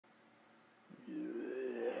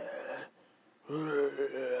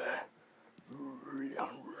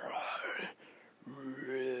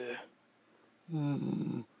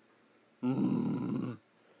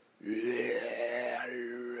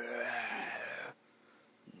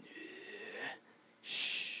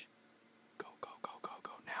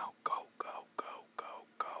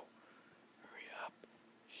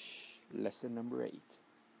Lesson number 8.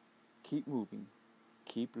 Keep moving,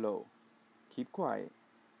 keep low, keep quiet,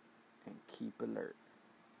 and keep alert.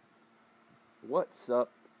 What's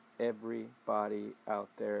up, everybody out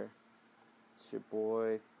there? It's your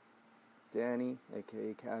boy, Danny,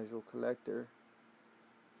 aka Casual Collector,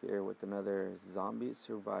 here with another zombie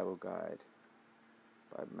survival guide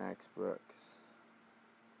by Max Brooks.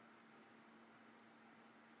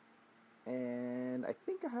 And I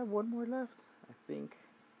think I have one more left.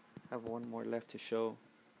 To show.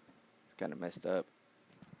 It's kind of messed up.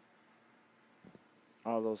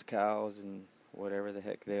 All those cows and whatever the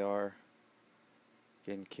heck they are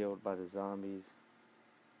getting killed by the zombies.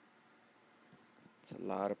 It's a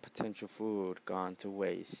lot of potential food gone to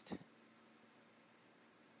waste.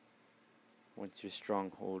 Once your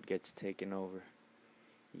stronghold gets taken over,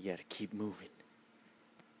 you gotta keep moving.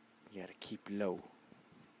 You gotta keep low,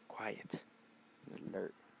 quiet, and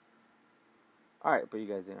alert. Alright, but you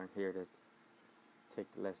guys aren't here to take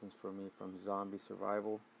lessons from me from zombie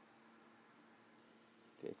survival.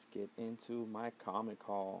 Let's get into my comic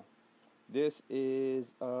haul. This is,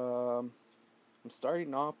 I'm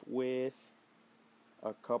starting off with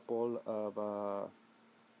a couple of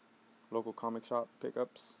local comic shop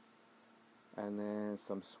pickups, and then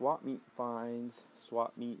some Swapmeet finds,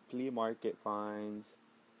 Swapmeet Fleamarket finds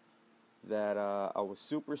that I was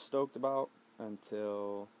super stoked about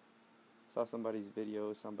until saw somebody's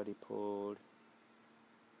video. Somebody pulled,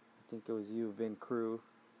 I think it was you, Vin Crew,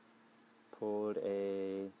 pulled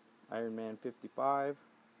a Iron Man 55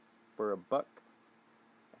 for $1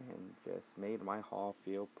 and just made my haul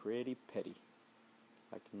feel pretty petty,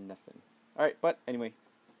 like nothing. Alright, but anyway,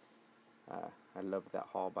 I love that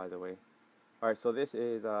haul, by the way. Alright, so this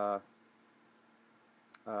is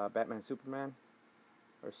Batman Superman,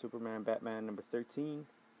 or Superman Batman number 13,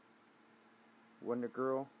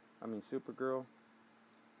 Supergirl,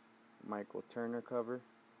 Michael Turner cover.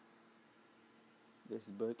 This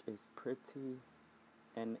book is pretty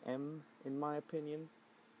NM in my opinion.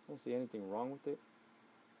 I don't see anything wrong with it.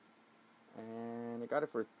 And I got it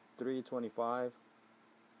for $3.25.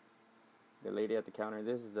 The lady at the counter,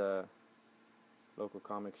 this is the local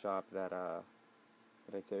comic shop that I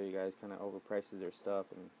tell you guys kind of overprices their stuff,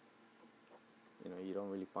 and you don't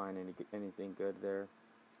really find anything good there.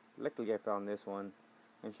 Luckily I found this one,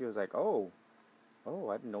 and she was like, oh,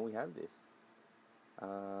 I didn't know we had this.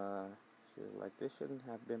 She was like, this shouldn't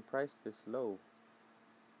have been priced this low.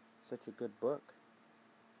 Such a good book.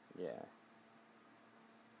 Yeah.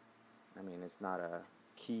 I mean, it's not a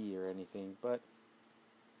key or anything, but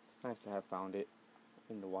it's nice to have found it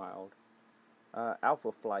in the wild.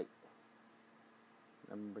 Alpha Flight,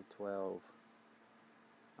 number 12.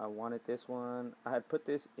 I wanted this one. I had put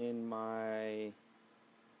this in my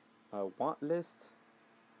want list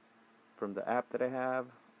from the app that I have,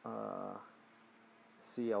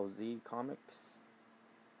 CLZ Comics,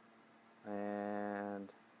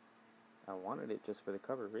 and I wanted it just for the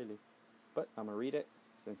cover, really, but I'm gonna read it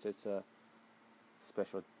since it's a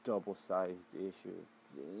special double-sized issue.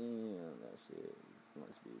 Damn, that shit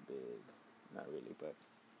must be big. Not really, but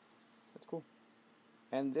that's cool.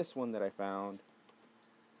 And this one that I found,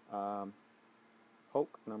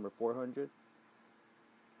 Hulk number 400.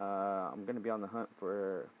 I'm gonna be on the hunt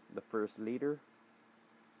for the first leader,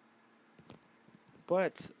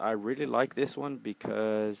 but I really like this one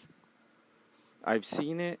because I've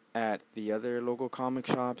seen it at the other local comic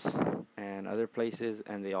shops and other places,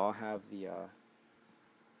 and they all have the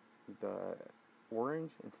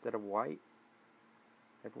orange instead of white.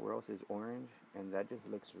 Everywhere else is orange, and that just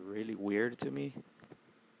looks really weird to me.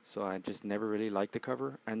 So I just never really liked the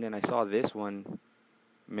cover. And then I saw this one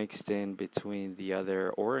mixed in between the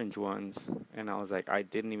other orange ones, and I was like, I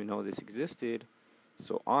didn't even know this existed,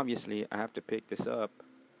 so obviously I have to pick this up.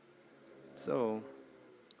 So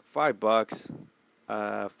 $5,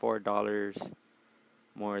 $4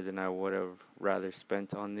 more than I would have rather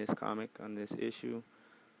spent on this comic, on this issue.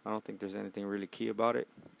 I don't think there's anything really key about it.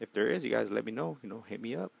 If there is, you guys let me know. Hit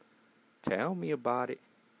me up, tell me about it.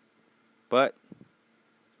 But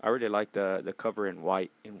I really like the cover in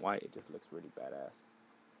white. In white, it just looks really badass.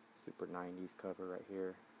 Super 90s cover right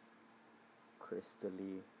here.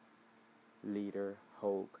 Crystally, leader,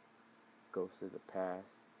 Hulk, Ghost of the Past.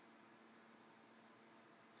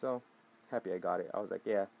 So, happy I got it. I was like,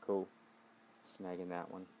 yeah, cool. Snagging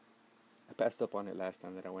that one. I passed up on it last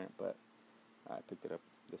time that I went, but I picked it up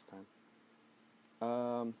this time.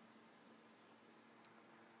 I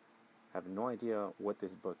have no idea what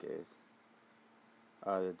this book is.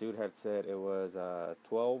 The dude had said it was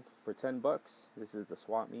 12 for $10. This is the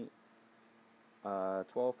Swapmeet.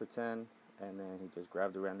 12 for 10, and then he just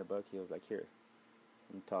grabbed a random book. He was like, here.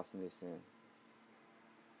 I'm tossing this in.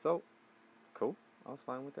 So, cool. I was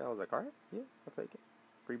fine with that. I was like, alright, yeah, I'll take it.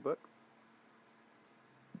 Free book.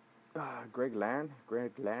 Greg Land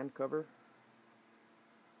cover.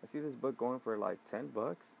 I see this book going for like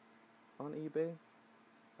 $10 on eBay.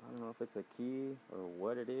 I don't know if it's a key or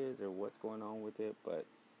what it is or what's going on with it, but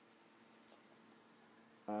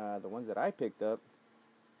the ones that I picked up,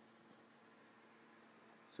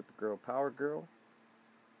 Supergirl, Power Girl,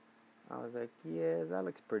 I was like, yeah, that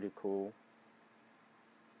looks pretty cool.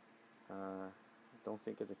 Don't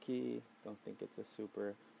think it's a key. Don't think it's a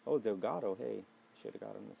super. Oh, Delgado. Hey, should have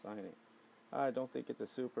got him to sign it. I don't think it's a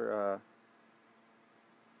super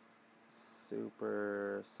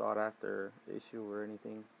sought after issue or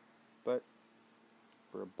anything, but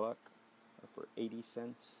for $1 or for 80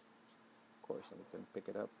 cents, of course I'm gonna pick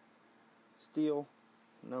it up. Steel,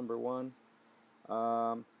 number 1.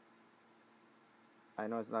 I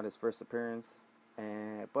know it's not his first appearance,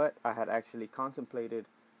 but I had actually contemplated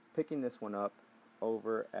picking this one up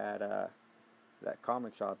over at that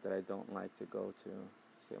comic shop that I don't like to go to.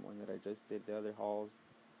 Same one that I just did the other hauls.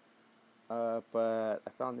 But I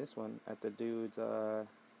found this one at the dude's 12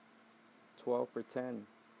 for 10.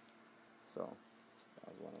 So that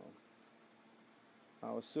was one of them.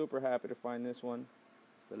 I was super happy to find this one,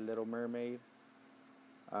 The Little Mermaid.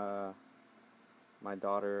 My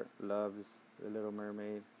daughter loves The Little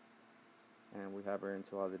Mermaid, and we have her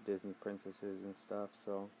into all the Disney princesses and stuff,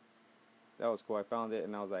 so that was cool. I found it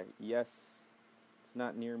and I was like, yes, it's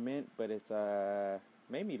not near mint, but it's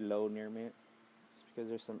maybe low near mint, just because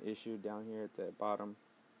there's some issue down here at the bottom.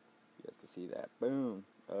 You guys can see that. Boom.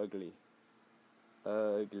 Ugly.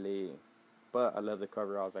 But I love the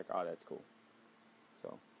cover. I was like, oh, that's cool.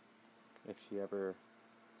 So if she ever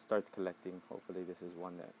starts collecting, hopefully this is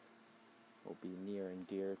one that will be near and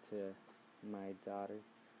dear to my daughter.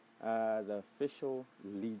 The official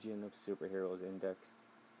Legion of Superheroes Index.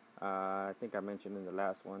 I think I mentioned in the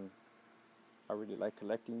last one, I really like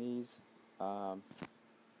collecting these.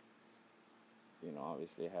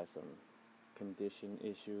 Obviously it has some condition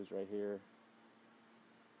issues right here,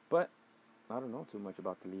 but I don't know too much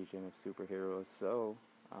about the Legion of Superheroes, so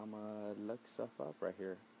I'm gonna look stuff up right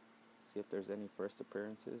here, see if there's any first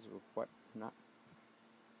appearances or whatnot.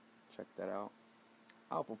 Check that out.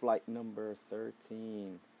 Alpha Flight number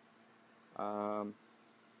 13.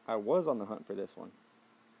 I was on the hunt for this one,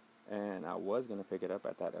 and I was gonna pick it up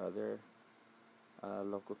at that other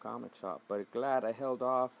local comic shop, but glad I held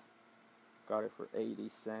off. Got it for 80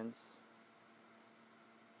 cents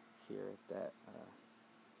here at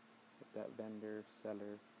that vendor,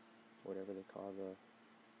 seller, whatever they call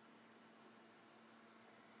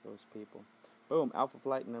those people. Boom, Alpha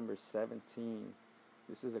Flight number 17.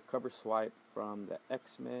 This is a cover swipe from the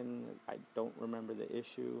X-Men. I don't remember the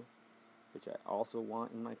issue, which I also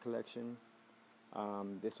want in my collection.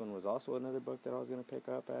 This one was also another book that I was going to pick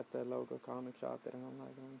up at the local comic shop that I don't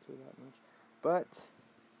like going to that much. But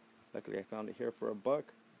luckily I found it here for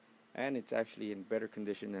 $1, and it's actually in better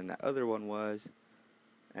condition than the other one was.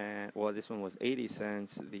 And well, this one was 80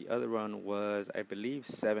 cents. The other one was, I believe,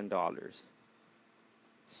 $7.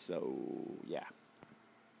 So yeah,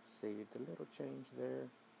 saved a little change there.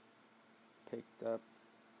 Picked up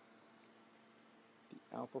the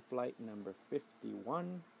Alpha Flight number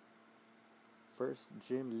 51. First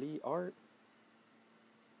Jim Lee art.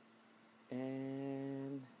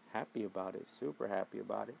 And happy about it. Super happy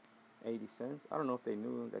about it. 80 cents. I don't know if they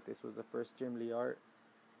knew that this was the first Jim Lee art.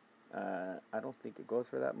 I don't think it goes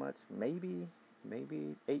for that much. Maybe $8,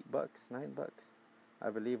 $9. I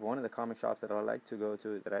believe one of the comic shops that I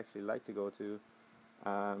actually like to go to,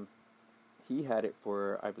 he had it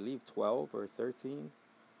for, I believe, 12 or 13,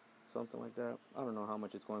 something like that. I don't know how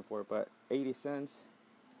much it's going for, but 80 cents.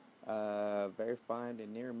 Very fine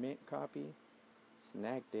and near mint copy.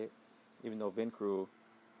 Snagged it, even though Vin Crew,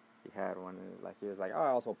 he had one. Like, he was like, oh, I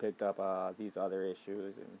also picked up these other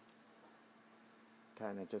issues, and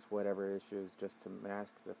kind of just whatever issues, just to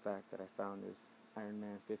mask the fact that I found this Iron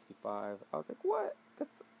Man 55. I was like, what?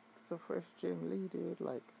 That's the first Jim Lee, dude.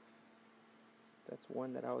 Like, that's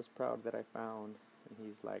one that I was proud that I found. And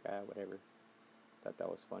he's like, whatever. Thought that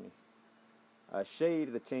was funny.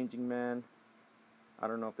 Shade, the Changing Man. I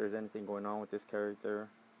don't know if there's anything going on with this character,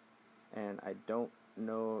 and I don't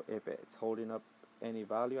know if it's holding up any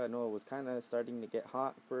value. I know it was kind of starting to get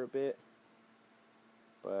hot for a bit,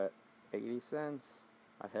 but 80 cents.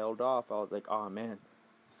 I held off. I was like, oh man,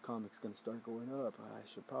 this comic's gonna start going up. I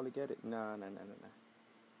should probably get it. No.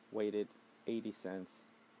 Waited. 80 cents.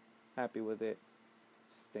 Happy with it.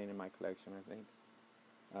 Staying in my collection, I think.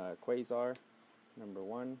 Quasar, number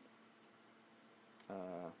 1. I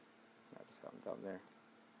just got them down there.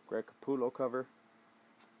 Greg Capullo cover.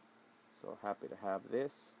 So happy to have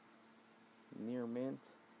this. Near mint.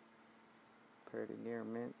 Pretty near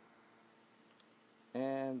mint.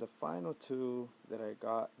 And the final two that I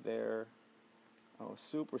got there, I was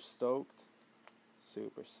super stoked.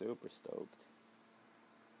 Super stoked.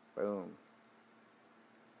 Boom.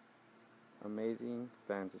 Amazing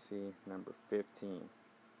Fantasy number 15.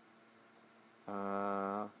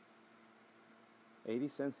 80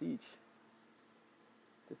 cents each.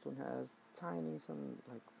 This one has some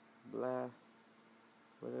like blah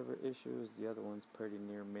whatever issues. The other one's pretty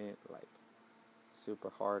near mint, like super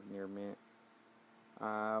hard near mint.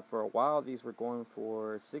 For a while these were going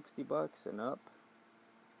for $60 and up,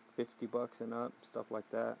 $50 and up, stuff like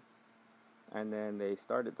that. And then they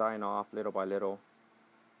started dying off little by little.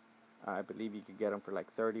 I believe you could get them for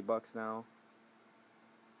like $30 now.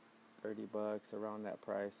 $30, around that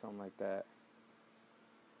price, something like that.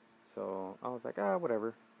 So I was like,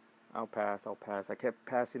 whatever. I'll pass. I kept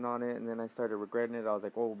passing on it, and then I started regretting it. I was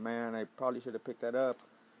like, oh man, I probably should have picked that up.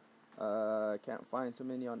 I can't find too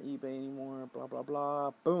many on eBay anymore, blah blah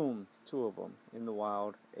blah. Boom, 2 of them in the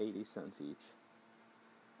wild, 80 cents each.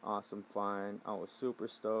 Awesome find. I was super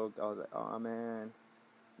stoked. I was like, oh man,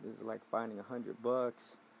 this is like finding $100.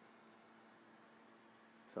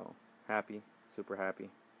 So happy, super happy.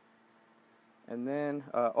 And then,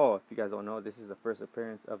 if you guys don't know, this is the first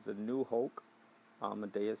appearance of the new Hulk,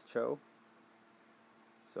 Amadeus Cho.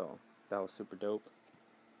 So that was super dope.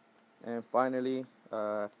 And finally,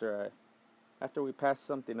 after we passed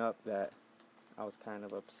something up that I was kind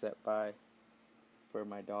of upset by for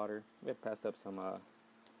my daughter, we had passed up some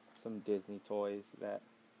Disney toys that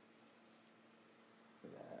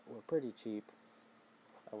were pretty cheap.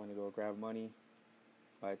 I went to go grab money.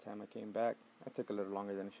 By the time I came back, I took a little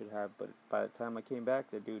longer than I should have, but by the time I came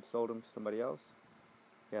back, the dude sold them to somebody else.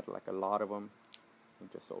 He had like a lot of them,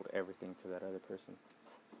 and just sold everything to that other person.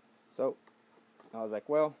 So I was like,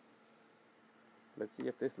 well, let's see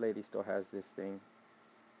if this lady still has this thing.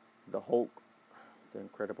 The Hulk, the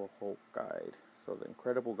Incredible Hulk guide. So the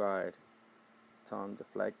Incredible Guide, Tom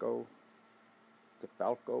DeFalco,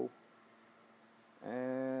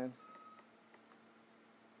 and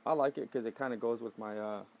I like it because it kind of goes with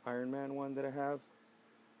my Iron Man one that I have.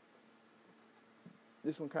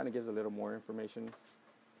 This one kind of gives a little more information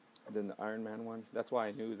than the Iron Man one. That's why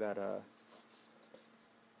I knew that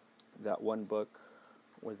that one book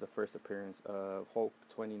was the first appearance of Hulk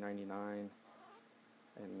 2099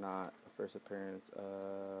 and not the first appearance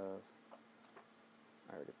of,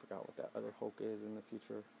 I already forgot what that other Hulk is in the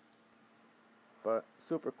future. But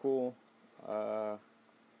super cool.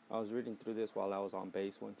 I was reading through this while I was on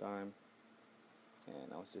base one time,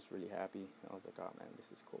 and I was just really happy. I was like, oh man,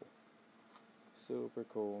 this is cool. Super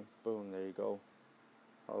cool. Boom, there you go.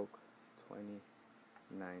 Hulk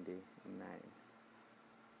 2099.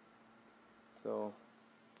 So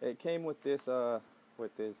it came with this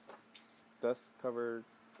dust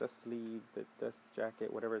sleeves, the dust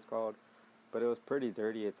jacket, whatever it's called. But it was pretty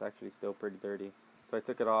dirty. It's actually still pretty dirty. So I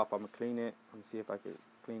took it off. I'm gonna clean it. I'm gonna see if I could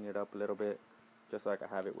clean it up a little bit, just so I can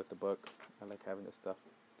have it with the book. I like having this stuff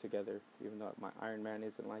together, even though my Iron Man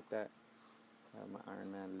isn't like that. I have my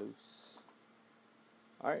Iron Man loose.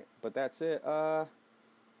 Alright, but that's it.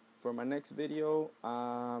 For my next video,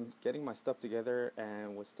 getting my stuff together,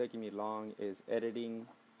 and what's taking me long is editing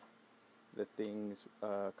the things,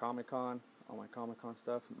 Comic-Con, all my Comic-Con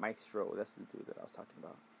stuff. Maestro, that's the dude that I was talking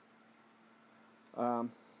about.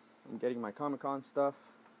 I'm getting my Comic-Con stuff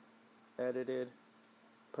edited,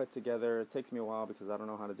 put together. It takes me a while because I don't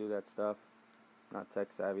know how to do that stuff. I'm not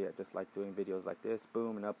tech savvy. I just like doing videos like this,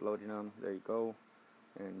 boom, and uploading them. There you go,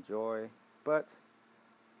 and enjoy. But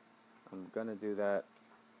I'm gonna do that,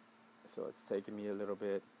 so it's taking me a little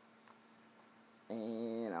bit,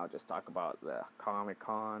 and I'll just talk about the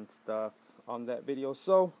Comic-Con stuff on that video.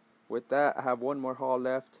 So with that, I have one more haul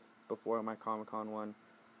left before my Comic-Con one,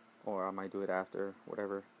 or I might do it after,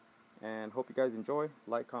 whatever. And hope you guys enjoy.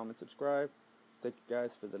 Like, comment, subscribe. Thank you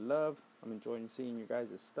guys for the love. I'm enjoying seeing you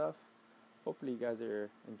guys' stuff. Hopefully you guys are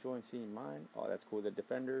enjoying seeing mine. Oh, that's cool. The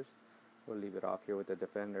Defenders. We'll leave it off here with the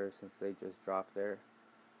Defenders since they just dropped their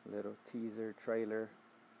little teaser trailer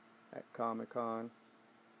at Comic-Con.